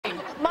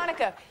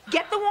Rebecca,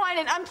 get the wine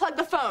and unplug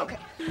the phone. Okay.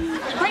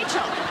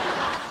 Rachel,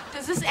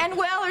 does this end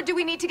well, or do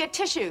we need to get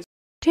tissues?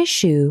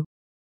 Tissue.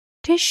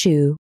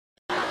 Tissue.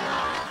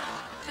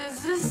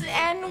 Does this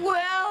end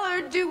well,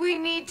 or do we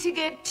need to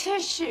get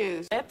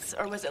tissues? Lips,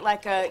 or was it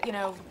like a,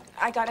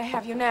 I gotta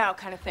have you now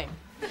kind of thing?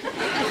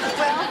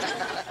 Well,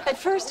 at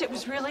first it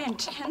was really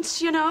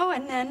intense,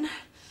 and then...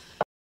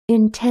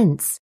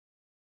 Intense.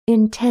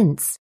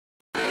 Intense.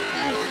 Well,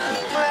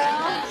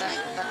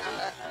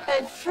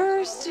 at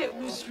first it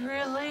was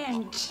really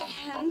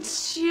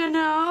intense, and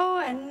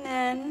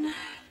then...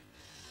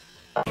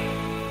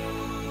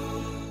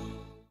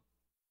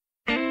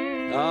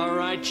 All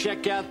right,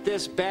 check out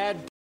this bad...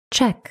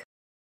 Check.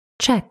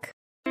 Check.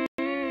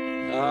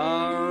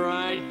 All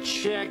right,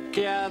 check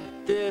out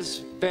this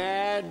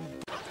bad...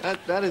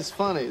 That is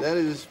funny. That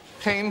is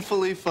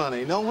painfully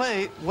funny. No,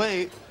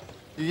 wait.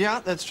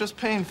 Yeah, that's just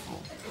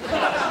painful.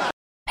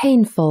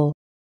 Painful.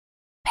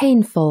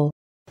 Painful.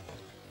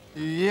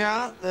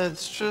 Yeah,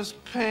 that's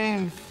just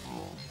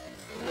painful.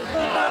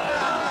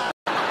 All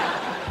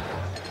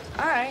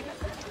right.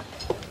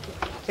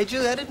 Hey,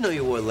 Julie, I didn't know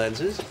you wore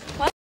lenses.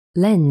 What?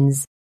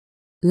 Lens.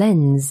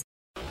 Lens.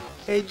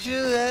 Hey,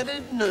 Julie, I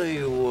didn't know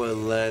you wore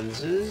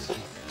lenses.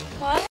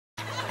 What?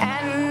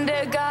 And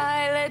a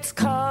guy, let's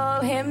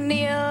call him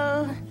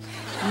Neil.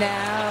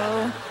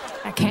 Now,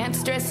 I can't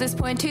stress this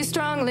point too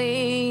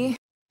strongly.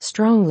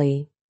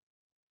 Strongly.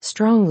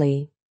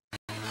 Strongly.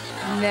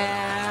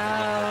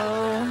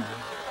 Now,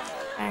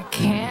 I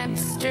can't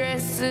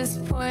stress this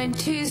point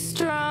too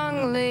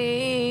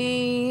strongly.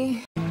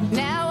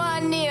 Now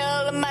on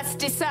Neil must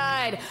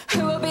decide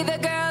who will be the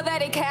girl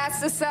that he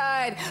casts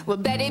aside. Will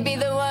Betty be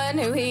the one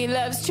who he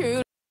loves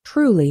truly?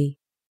 Truly.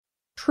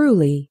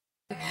 Truly.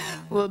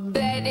 Will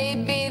Betty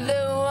be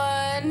the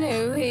one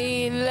who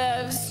he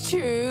loves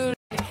truly?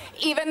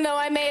 Even though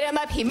I made him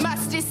up, he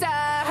must decide.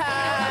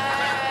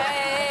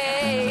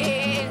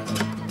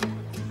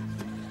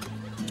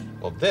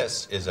 Well,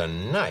 this is a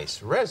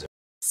nice resume.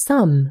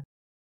 Some.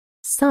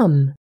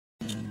 Some.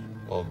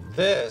 Well,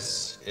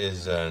 this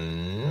is a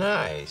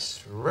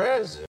nice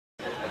resume.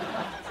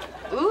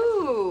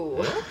 Ooh.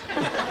 Well,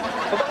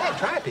 go ahead,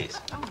 try a piece.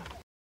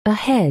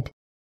 Ahead.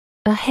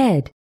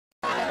 Ahead.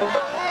 Well, go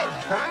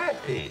ahead, try a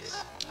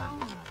piece.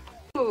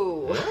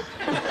 Ooh. Well, go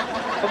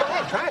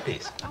ahead, try a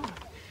piece.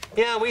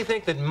 Yeah, we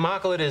think that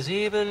chocolate is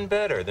even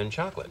better than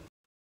chocolate.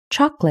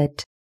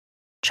 Chocolate.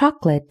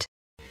 Chocolate.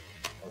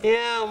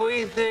 Yeah,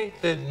 we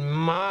think that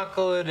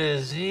chocolate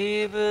is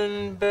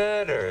even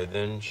better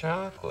than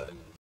chocolate.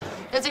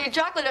 And see,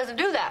 chocolate doesn't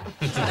do that.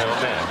 No,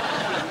 ma'am.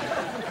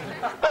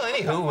 Well,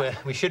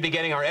 anywho, we should be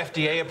getting our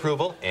FDA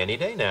approval any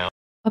day now.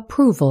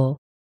 Approval.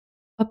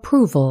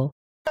 Approval.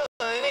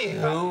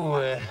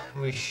 Anywho,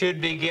 we should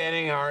be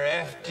getting our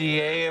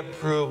FDA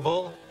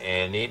approval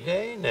any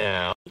day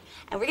now.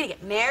 And we're gonna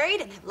get married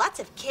and have lots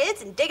of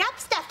kids and dig up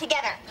stuff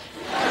together.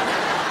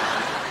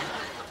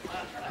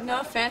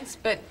 No offense,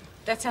 but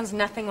that sounds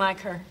nothing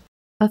like her.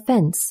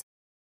 Offense.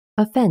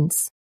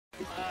 Offense.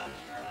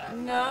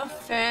 No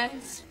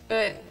offense,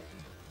 but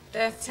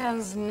that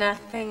sounds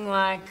nothing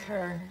like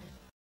her.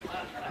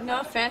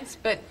 No offense,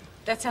 but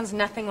that sounds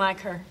nothing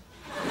like her.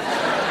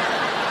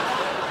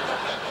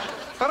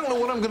 I don't know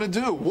what I'm gonna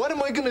do. What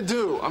am I gonna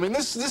do? I mean,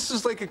 this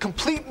is like a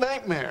complete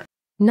nightmare.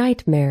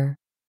 Nightmare.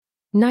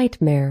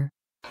 Nightmare.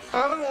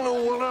 I don't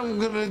know what I'm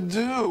gonna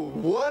do.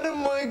 What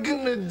am I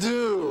gonna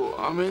do?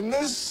 I mean,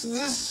 this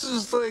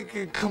is like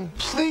a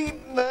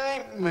complete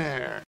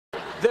nightmare.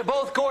 They're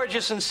both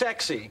gorgeous and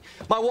sexy.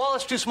 My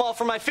wallet's too small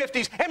for my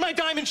 50s, and my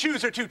diamond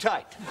shoes are too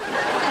tight.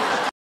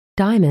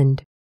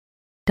 Diamond.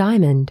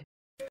 Diamond.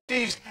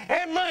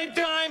 And my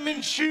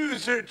diamond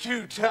shoes are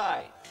too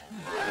tight.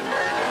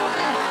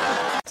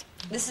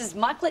 This is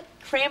mocklet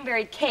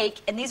cranberry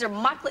cake, and these are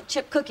mocklet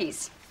chip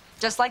cookies,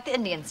 just like the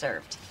Indian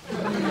served.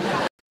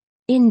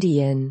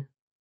 Indian.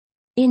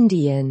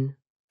 Indian.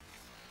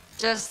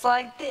 Just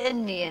like the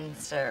Indian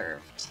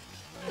served.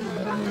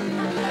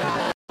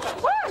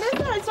 What is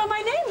that? It's not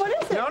my name. What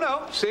is it?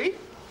 No. See?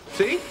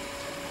 See?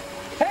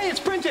 Hey, it's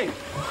printing.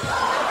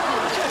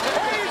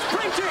 Hey, it's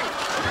printing.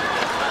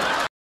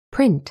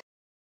 Print.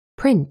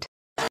 Print.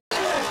 Hey,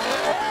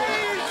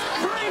 it's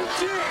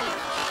printing.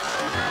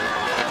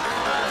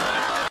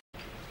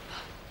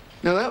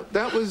 Now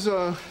that was,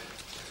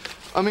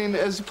 I mean,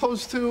 as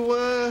opposed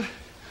to,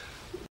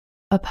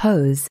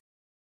 Oppose.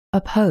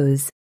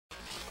 Oppose.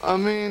 I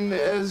mean,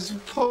 as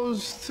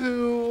opposed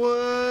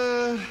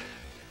to,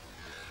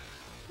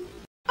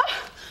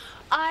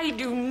 I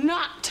do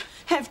not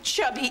have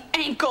chubby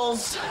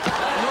ankles.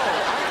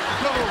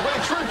 No,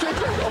 wait, sure.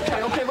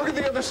 Okay, look at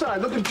the other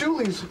side. Look at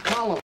Julie's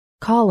column.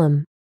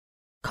 Column.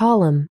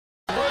 Column.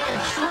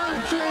 Wait, sure.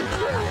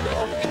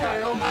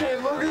 Okay,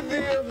 look at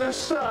the other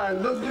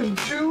side. Look at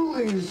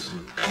Julie's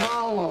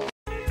column.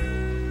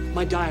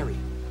 My diary.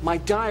 My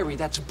diary.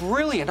 That's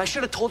brilliant. I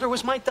should have told her it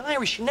was my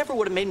diary. She never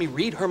would have made me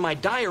read her my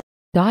diary.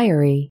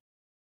 Diary.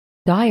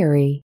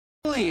 Diary.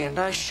 Brilliant.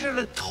 I should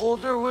have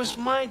told her it was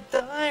my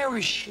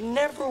diary. She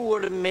never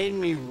would have made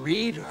me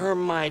read her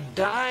my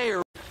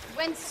diary.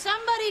 When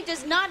somebody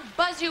somebody does not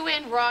buzz you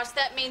in, Ross,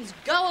 that means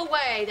go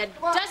away. That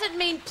doesn't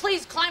mean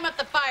please climb up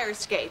the fire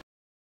escape.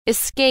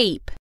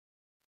 Escape.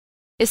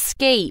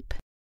 Escape.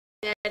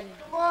 That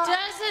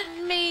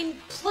doesn't mean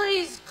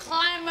please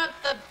climb up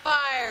the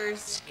fire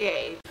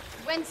escape.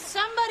 When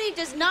somebody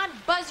does not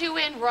buzz you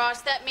in,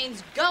 Ross, that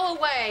means go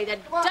away. That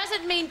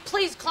doesn't mean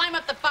please climb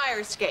up the fire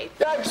escape.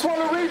 I just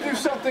want to read you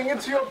something.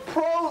 It's your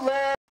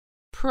pro-land.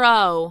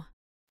 Pro.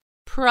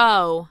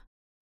 Pro.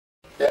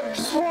 I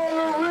just want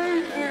to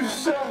read you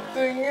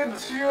something.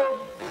 It's your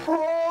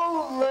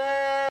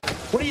pro-land.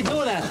 What are you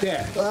doing out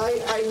there?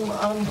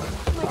 Oh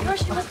my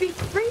gosh, you must be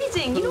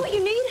freezing. You know what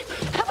you need?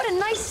 How about a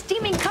nice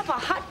steaming cup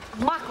of hot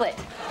mocklet?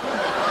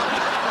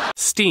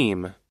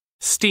 Steam.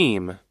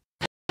 Steam.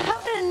 How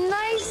about a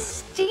nice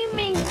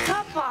steaming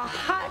cup of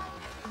hot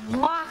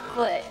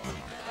mocklet?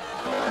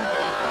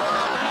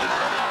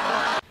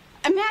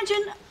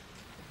 Imagine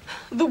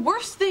the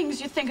worst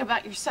things you think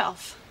about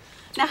yourself.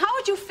 Now, how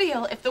would you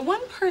feel if the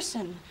one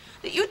person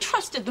that you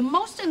trusted the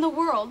most in the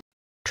world...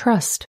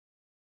 Trust.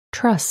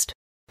 Trust.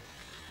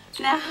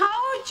 Now, how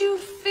would you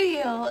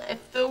feel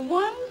if the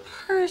one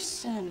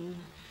person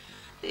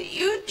that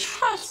you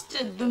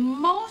trusted the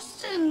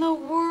most in the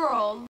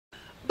world,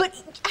 but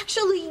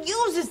actually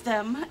uses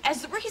them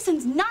as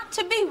reasons not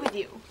to be with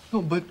you?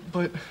 No, but,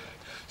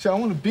 see, I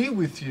want to be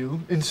with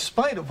you in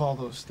spite of all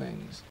those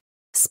things.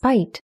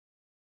 Spite.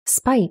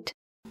 Spite.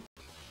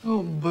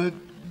 Oh, but,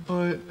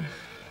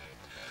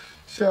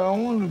 see, I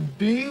want to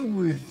be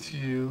with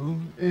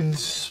you in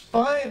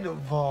spite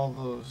of all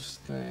those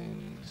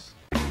things.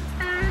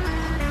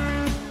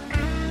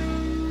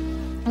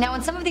 Now,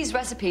 in some of these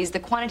recipes, the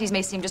quantities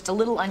may seem just a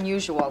little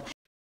unusual.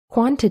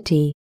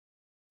 Quantity.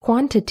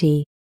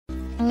 Quantity.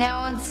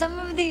 Now, in some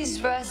of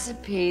these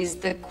recipes,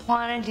 the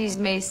quantities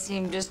may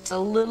seem just a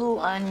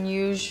little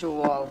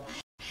unusual.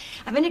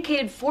 I've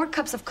indicated 4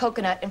 cups of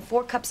coconut and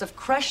 4 cups of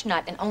crushed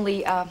nut and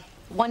only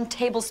 1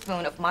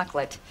 tablespoon of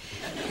mocklet.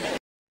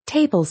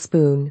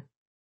 Tablespoon.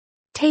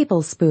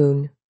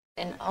 Tablespoon.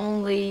 And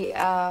only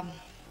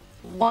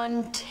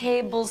 1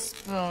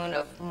 tablespoon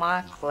of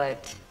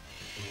mocklet.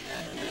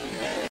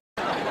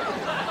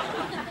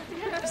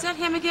 Is that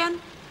him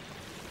again?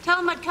 Tell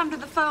him I'd come to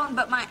the phone,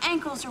 but my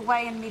ankles are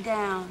weighing me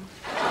down.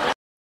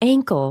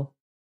 Ankle.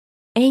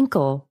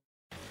 Ankle.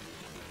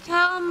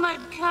 Tell him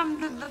I'd come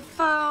to the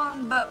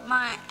phone, but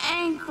my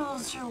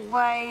ankles are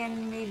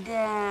weighing me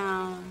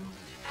down.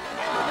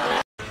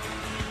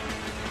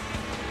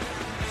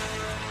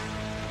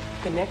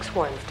 The next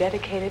one's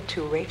dedicated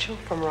to Rachel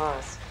from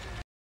Ross.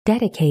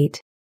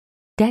 Dedicate.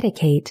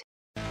 Dedicate.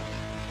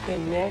 The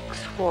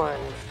next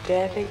one's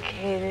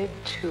dedicated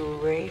to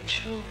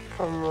Rachel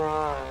from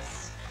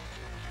Ross.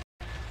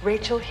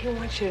 Rachel, he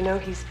wants you to know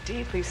he's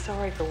deeply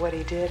sorry for what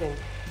he did, and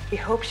he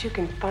hopes you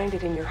can find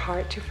it in your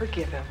heart to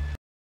forgive him.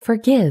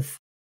 Forgive.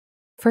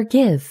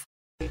 Forgive.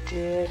 He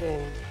did,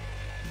 and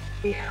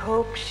he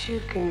hopes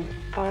you can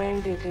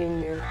find it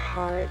in your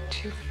heart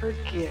to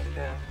forgive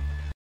him.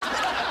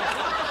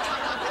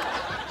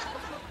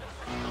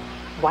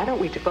 Why don't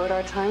we devote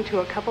our time to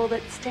a couple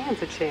that stands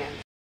a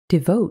chance?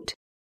 Devote.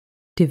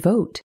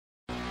 Devote.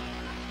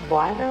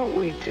 Why don't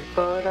we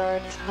devote our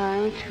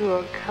time to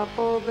a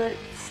couple that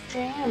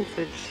stands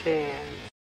a chance?